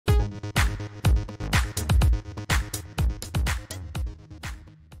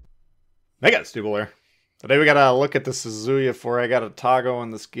I got Tbull here. Today we gotta look at the Suzuya for I got a Tago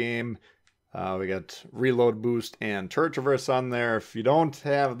in this game. We got reload boost and turret traverse on there. If you don't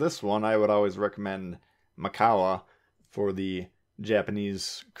have this one, I would always recommend Makawa for the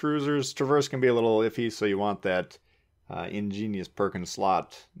Japanese cruisers. Traverse can be a little iffy, so you want that ingenious perk in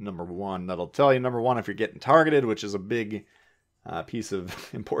slot #1. That'll tell you #1 if you're getting targeted, which is a big piece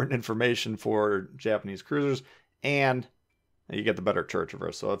of important information for Japanese cruisers, and you get the better turret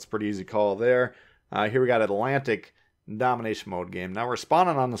traverse. So that's a pretty easy call there. Here we got Atlantic domination mode game. Now we're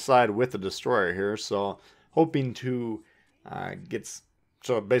spawning on the side with the destroyer here, so hoping to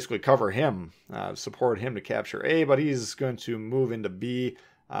basically cover him, support him to capture A, but he's going to move into B,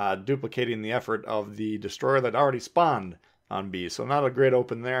 duplicating the effort of the destroyer that already spawned on B. So not a great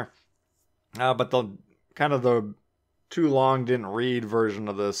open there. But the too long didn't read version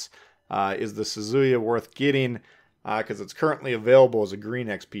of this is the Suzuya worth getting? Because it's currently available as a green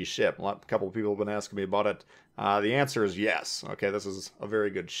XP ship. A couple of people have been asking me about it. The answer is yes. Okay, this is a very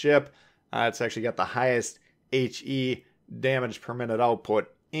good ship. It's actually got the highest HE damage per minute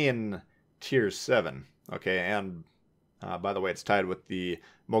output in Tier 7. Okay, and by the way, it's tied with the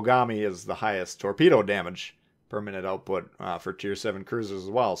Mogami as the highest torpedo damage per minute output for Tier 7 cruisers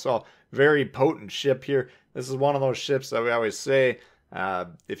as well. So, very potent ship here. This is one of those ships that we always say,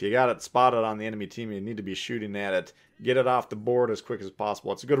 if you got it spotted on the enemy team, you need to be shooting at it. Get it off the board as quick as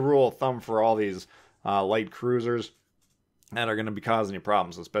possible. It's a good rule of thumb for all these light cruisers that are going to be causing you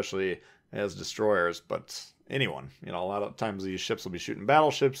problems, especially as destroyers. But anyone, a lot of times these ships will be shooting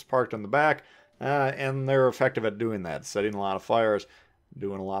battleships parked on the back, and they're effective at doing that, setting a lot of fires,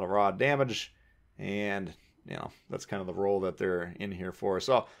 doing a lot of raw damage, and that's kind of the role that they're in here for.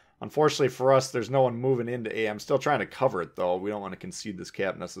 So unfortunately for us, there's no one moving into A. I'm still trying to cover it, though. We don't want to concede this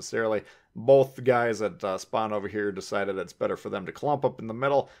cap necessarily. Both the guys that spawned over here decided it's better for them to clump up in the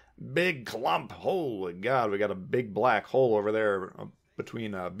middle. Big clump. Holy God, we got a big black hole over there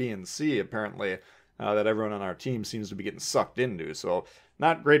between B and C, apparently, that everyone on our team seems to be getting sucked into. So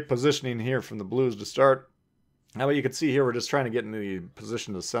not great positioning here from the Blues to start. Now, you can see here, we're just trying to get into the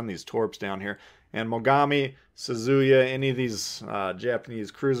position to send these torps down here. And Mogami, Suzuya, any of these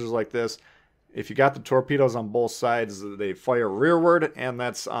Japanese cruisers like this, if you got the torpedoes on both sides, they fire rearward, and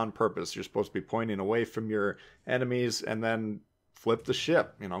that's on purpose. You're supposed to be pointing away from your enemies and then flip the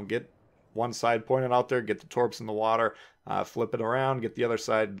ship. Get one side pointed out there, get the torps in the water, flip it around, get the other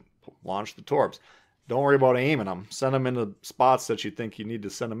side, launch the torps. Don't worry about aiming them. Send them into spots that you think you need to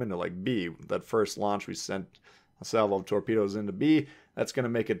send them into, like B. That first launch, we sent a salvo of torpedoes into B. That's going to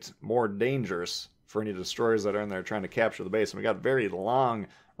make it more dangerous for any destroyers that are in there trying to capture the base. And we got very long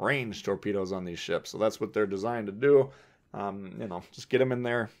range torpedoes on these ships, so that's what they're designed to do. Just get them in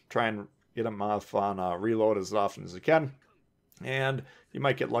there, try and get them off on reload as often as you can, and you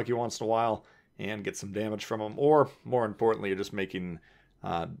might get lucky once in a while and get some damage from them. Or more importantly, you're just making,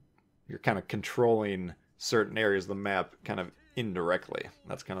 you're kind of controlling certain areas of the map kind of indirectly.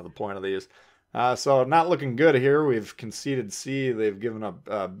 That's kind of the point of these. So not looking good here. We've conceded C. They've given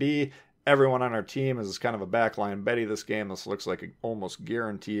up B. Everyone on our team is kind of a backline Betty this game. This looks like an almost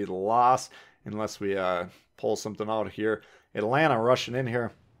guaranteed loss unless we pull something out here. Atlanta rushing in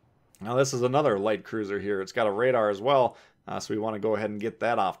here. Now this is another light cruiser here. It's got a radar as well, so we want to go ahead and get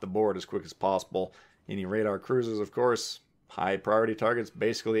that off the board as quick as possible. Any radar cruisers, of course, high priority targets,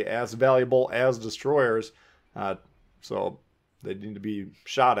 basically as valuable as destroyers. So they need to be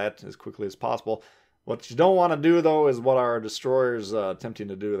shot at as quickly as possible. What you don't want to do, though, is what our destroyer's attempting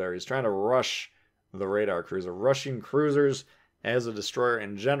to do there. He's trying to rush the radar cruiser. Rushing cruisers as a destroyer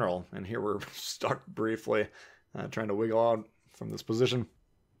in general. And here we're stuck briefly trying to wiggle out from this position.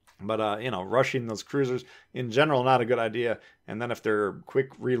 But, rushing those cruisers in general, not a good idea. And then if they're quick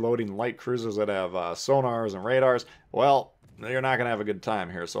reloading light cruisers that have sonars and radars, well, you're not going to have a good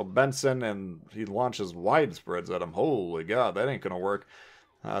time here. So Benson, and he launches widespreads at him. Holy God, that ain't going to work.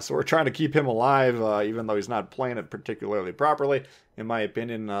 So we're trying to keep him alive, even though he's not playing it particularly properly. In my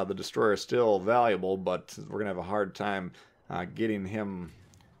opinion, the destroyer is still valuable, but we're going to have a hard time getting him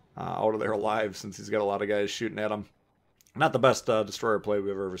out of there alive since he's got a lot of guys shooting at him. Not the best destroyer play we've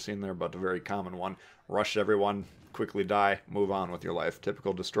ever seen there, but a very common one. Rush everyone, quickly die, move on with your life.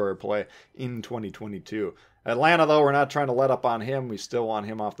 Typical destroyer play in 2022. Atlanta, though, we're not trying to let up on him. We still want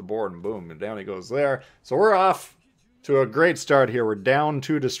him off the board, and boom, and down he goes there. So we're off to a great start here. We're down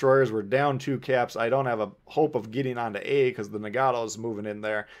 2 destroyers. We're down 2 caps. I don't have a hope of getting onto A because the Nagato's moving in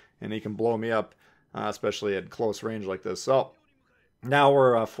there, and he can blow me up, especially at close range like this. So now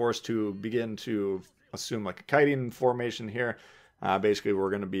we're forced to begin to assume like a kiting formation here. Basically, we're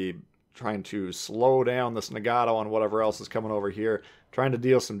going to be trying to slow down this Nagato and whatever else is coming over here, trying to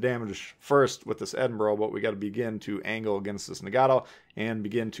deal some damage first with this Edinburgh, but we got to begin to angle against this Nagato and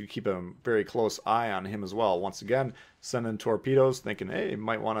begin to keep a very close eye on him as well. Once again, sending torpedoes, thinking, hey,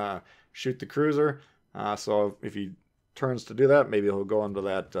 might want to shoot the cruiser. So if he turns to do that, maybe he'll go into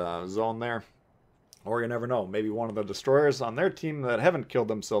that zone there. Or you never know, maybe one of the destroyers on their team that haven't killed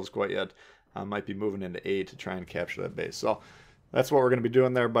themselves quite yet might be moving into A to try and capture that base. So that's what we're going to be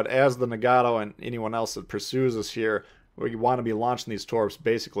doing there. But as the Nagato and anyone else that pursues us here, we want to be launching these torps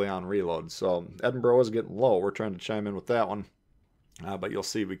basically on reload. So Edinburgh is getting low. We're trying to chime in with that one. But you'll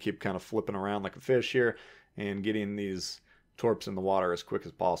see we keep kind of flipping around like a fish here and getting these torps in the water as quick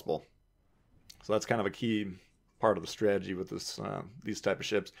as possible. So that's kind of a key part of the strategy with this these type of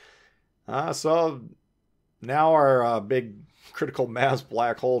ships. So now our big critical mass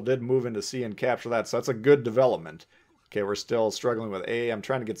black hole did move into C and capture that. So that's a good development. Okay, we're still struggling with A. I'm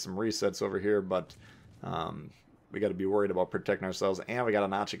trying to get some resets over here, but we got to be worried about protecting ourselves. And we got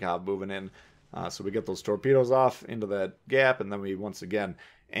an Achikov moving in. So we get those torpedoes off into that gap, and then we once again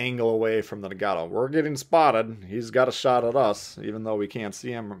angle away from the Nagato. We're getting spotted. He's got a shot at us, even though we can't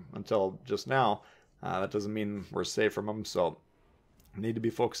see him until just now. That doesn't mean we're safe from him, so we need to be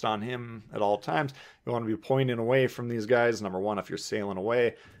focused on him at all times. You want to be pointing away from these guys. Number one, if you're sailing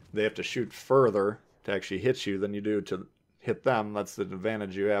away, they have to shoot further to actually hit you than you do to hit them. That's the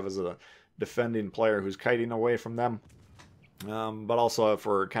advantage you have as a defending player who's kiting away from them. But also if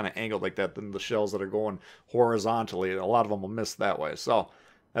we're kind of angled like that, then the shells that are going horizontally, a lot of them will miss that way. So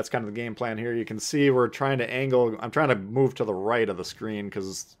that's kind of the game plan here. You can see we're trying to angle. I'm trying to move to the right of the screen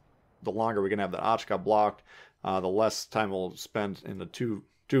because the longer we can have the Achika blocked, the less time we'll spend in the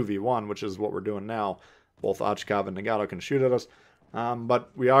 2v1, which is what we're doing now. Both Achikov and Nagato can shoot at us.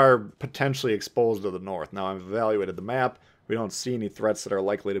 But we are potentially exposed to the north. Now, I've evaluated the map. We don't see any threats that are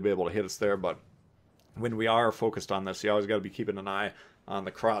likely to be able to hit us there, but when we are focused on this, you always got to be keeping an eye on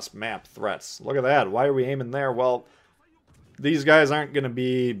the cross-map threats. Look at that. Why are we aiming there? Well, these guys aren't going to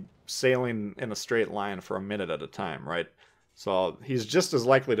be sailing in a straight line for a minute at a time, right? So he's just as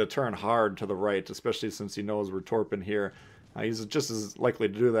likely to turn hard to the right, especially since he knows we're torping here. He's just as likely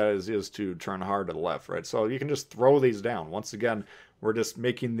to do that as he is to turn hard to the left, right? So you can just throw these down. Once again, we're just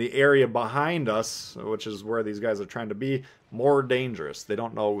making the area behind us, which is where these guys are trying to be, more dangerous. They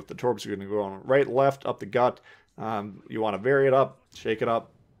don't know if the torps are going to go on right, left, up the gut. You want to vary it up, shake it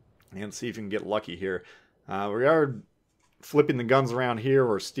up, and see if you can get lucky here. We are flipping the guns around here.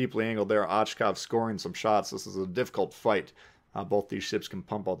 We're steeply angled there. Achikov scoring some shots. This is a difficult fight. Both these ships can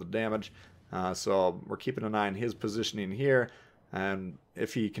pump out the damage. So we're keeping an eye on his positioning here. And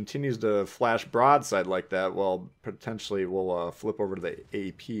if he continues to flash broadside like that, well, potentially we'll flip over to the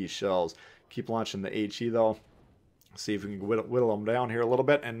AP shells. Keep launching the HE, though. See if we can whittle him down here a little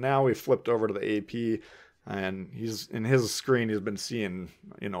bit. And now we flipped over to the AP. And he's in his screen, he's been seeing,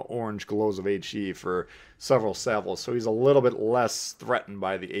 orange glows of HE for several salvos. So he's a little bit less threatened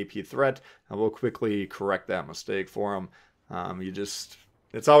by the AP threat. And we'll quickly correct that mistake for him.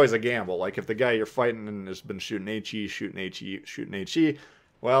 It's always a gamble. Like if the guy you're fighting and has been shooting HE, shooting HE,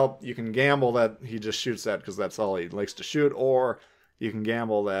 well, you can gamble that he just shoots that because that's all he likes to shoot, or you can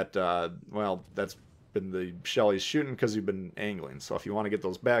gamble that, that's been the shell he's shooting because you've been angling. So if you want to get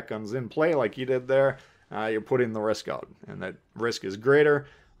those back guns in play like you did there, you're putting the risk out, and that risk is greater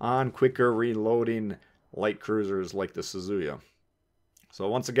on quicker reloading light cruisers like the Suzuya. So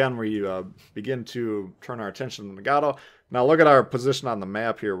once again, we begin to turn our attention to Nagato. Now look at our position on the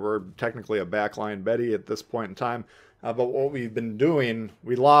map here. We're technically a backline Betty at this point in time. But what we've been doing,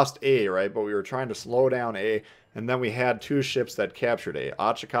 we lost A, right? But we were trying to slow down A. And then we had two ships that captured A,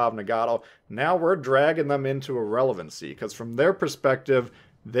 Achikov, Nagato. Now we're dragging them into irrelevancy. Because from their perspective,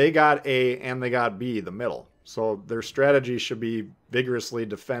 they got A and they got B, the middle. So their strategy should be vigorously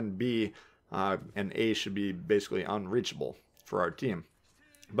defend B. And A should be basically unreachable for our team.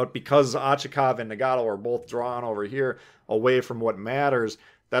 But because Achikov and Nagato are both drawn over here away from what matters,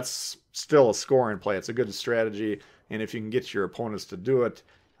 that's still a scoring play. It's a good strategy, and if you can get your opponents to do it,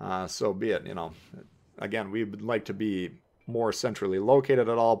 so be it. Again, we would like to be more centrally located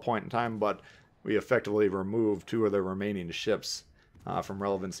at all point in time, but we effectively removed two of the remaining ships from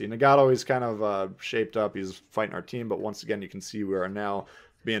relevancy. Nagato is kind of shaped up. He's fighting our team, but once again, you can see we are now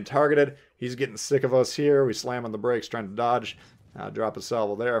being targeted. He's getting sick of us here. We slam on the brakes, trying to dodge. Drop a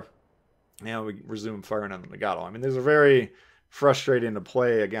salvo there, and we resume firing on the Nagato. I mean, these are very frustrating to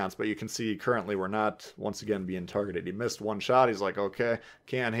play against, but you can see currently we're not, once again, being targeted. He missed one shot. He's like, okay,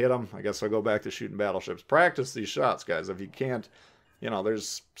 can't hit him. I guess I'll go back to shooting battleships. Practice these shots, guys. If you can't,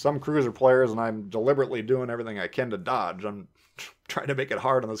 there's some cruiser players, and I'm deliberately doing everything I can to dodge. I'm trying to make it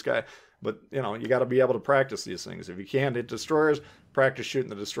hard on this guy. But, you know, you got to be able to practice these things. If you can't hit destroyers, practice shooting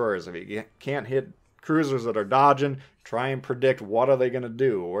the destroyers. If you can't hit cruisers that are dodging, try and predict what are they going to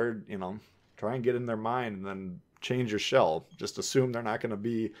do. Or, you know, try and get in their mind and then change your shell. Just assume they're not going to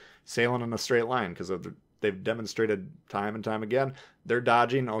be sailing in a straight line because they've demonstrated time and time again they're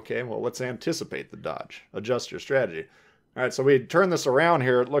dodging. Okay, well, let's anticipate the dodge. Adjust your strategy. All right, so we turned this around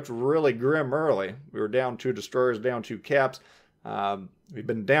here. It looked really grim early. We were down 2 destroyers, down 2 caps. We've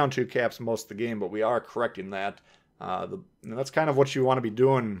been down 2 caps most of the game, but we are correcting that. And that's kind of what you want to be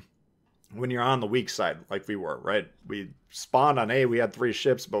doing when you're on the weak side, like we were, right? We spawned on A, we had 3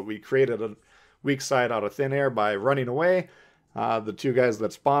 ships, but we created a weak side out of thin air by running away. The 2 guys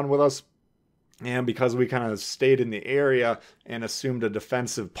that spawned with us, and because we kind of stayed in the area and assumed a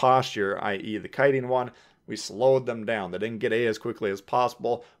defensive posture, i.e. the kiting one, we slowed them down. They didn't get A as quickly as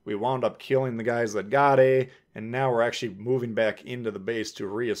possible. We wound up killing the guys that got A, and now we're actually moving back into the base to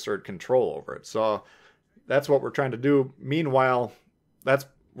reassert control over it. So that's what we're trying to do. Meanwhile,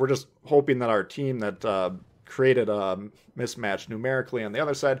 we're just hoping that our team that created a mismatch numerically on the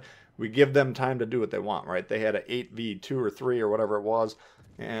other side, we give them time to do what they want, right? They had an 8v2 or 3 or whatever it was,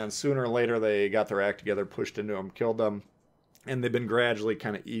 and sooner or later they got their act together, pushed into them, killed them, and they've been gradually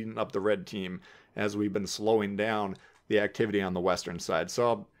kind of eating up the red team as we've been slowing down the activity on the western side.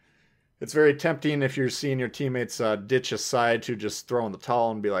 So it's very tempting if you're seeing your teammates ditch aside to just throw in the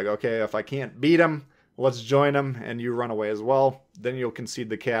towel and be like, okay, if I can't beat them, let's join them, and you run away as well. Then you'll concede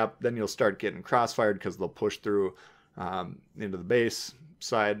the cap. Then you'll start getting crossfired because they'll push through into the base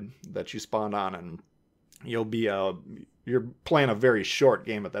side that you spawned on, and you're playing a very short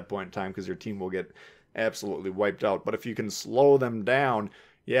game at that point in time because your team will get absolutely wiped out. But if you can slow them down,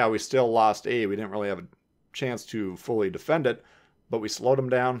 yeah, we still lost A. We didn't really have a chance to fully defend it, but we slowed them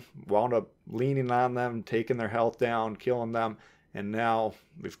down, wound up leaning on them, taking their health down, killing them, and now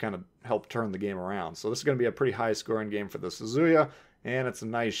we've kind of helped turn the game around. So this is going to be a pretty high-scoring game for the Suzuya, and it's a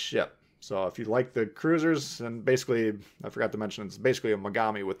nice ship. So if you like the cruisers, and basically, I forgot to mention, it's basically a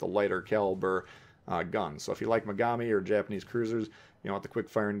Megami with the lighter caliber guns. So if you like Megami or Japanese cruisers, you want the quick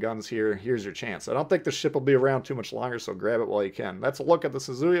firing guns here, here's your chance. I don't think the ship will be around too much longer, so grab it while you can. That's a look at the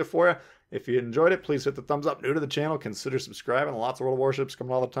Suzuya for you. If you enjoyed it, please hit the thumbs up. New to the channel, consider subscribing. Lots of World of Warships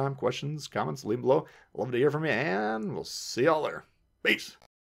coming all the time. Questions, comments, leave below. Love to hear from you, and we'll see y'all there. Peace.